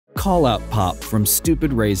Callout Pop from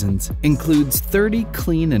Stupid Raisins includes 30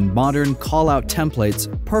 clean and modern callout templates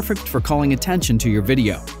perfect for calling attention to your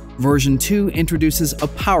video. Version 2 introduces a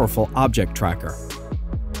powerful object tracker.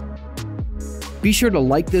 Be sure to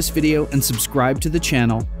like this video and subscribe to the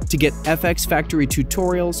channel to get FX Factory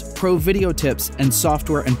tutorials, pro video tips, and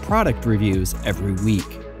software and product reviews every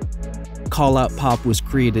week. Callout Pop was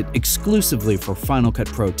created exclusively for Final Cut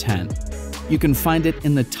Pro 10. You can find it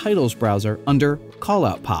in the Titles browser under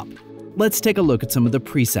Callout Pop. Let's take a look at some of the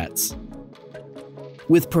presets.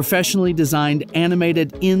 With professionally designed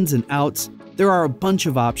animated ins and outs, there are a bunch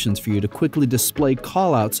of options for you to quickly display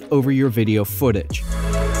callouts over your video footage.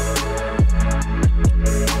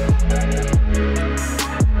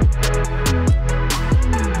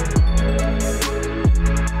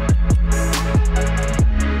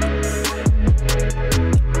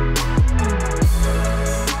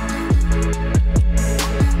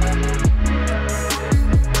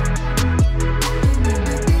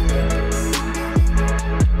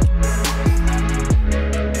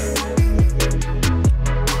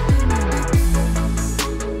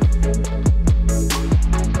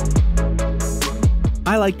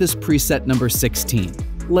 I like this preset number 16.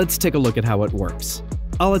 Let's take a look at how it works.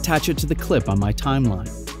 I'll attach it to the clip on my timeline.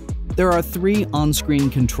 There are 3 on-screen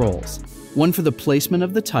controls, one for the placement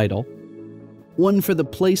of the title, one for the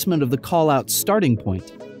placement of the callout starting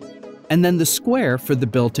point, and then the square for the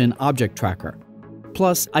built-in object tracker.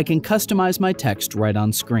 Plus, I can customize my text right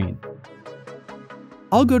on screen.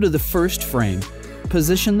 I'll go to the first frame,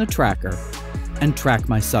 position the tracker, and track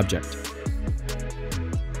my subject.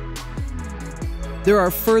 There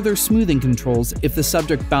are further smoothing controls if the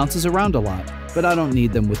subject bounces around a lot, but I don't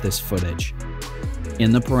need them with this footage.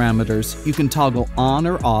 In the parameters, you can toggle on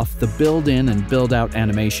or off the build-in and build-out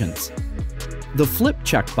animations. The flip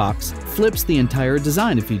checkbox flips the entire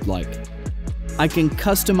design if you'd like. I can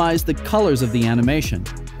customize the colors of the animation,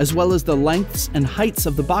 as well as the lengths and heights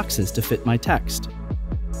of the boxes to fit my text.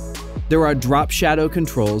 There are drop shadow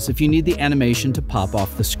controls if you need the animation to pop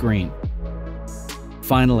off the screen.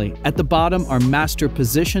 Finally, at the bottom are master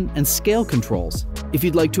position and scale controls if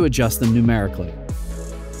you'd like to adjust them numerically.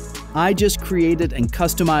 I just created and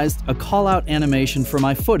customized a callout animation for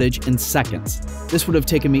my footage in seconds. This would have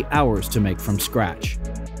taken me hours to make from scratch.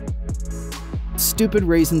 Stupid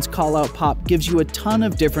Raisins Callout Pop gives you a ton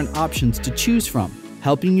of different options to choose from,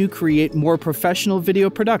 helping you create more professional video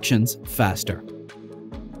productions faster.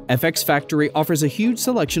 FX Factory offers a huge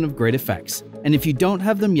selection of great effects, and if you don't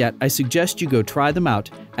have them yet, I suggest you go try them out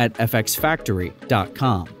at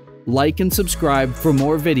fxfactory.com. Like and subscribe for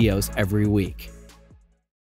more videos every week.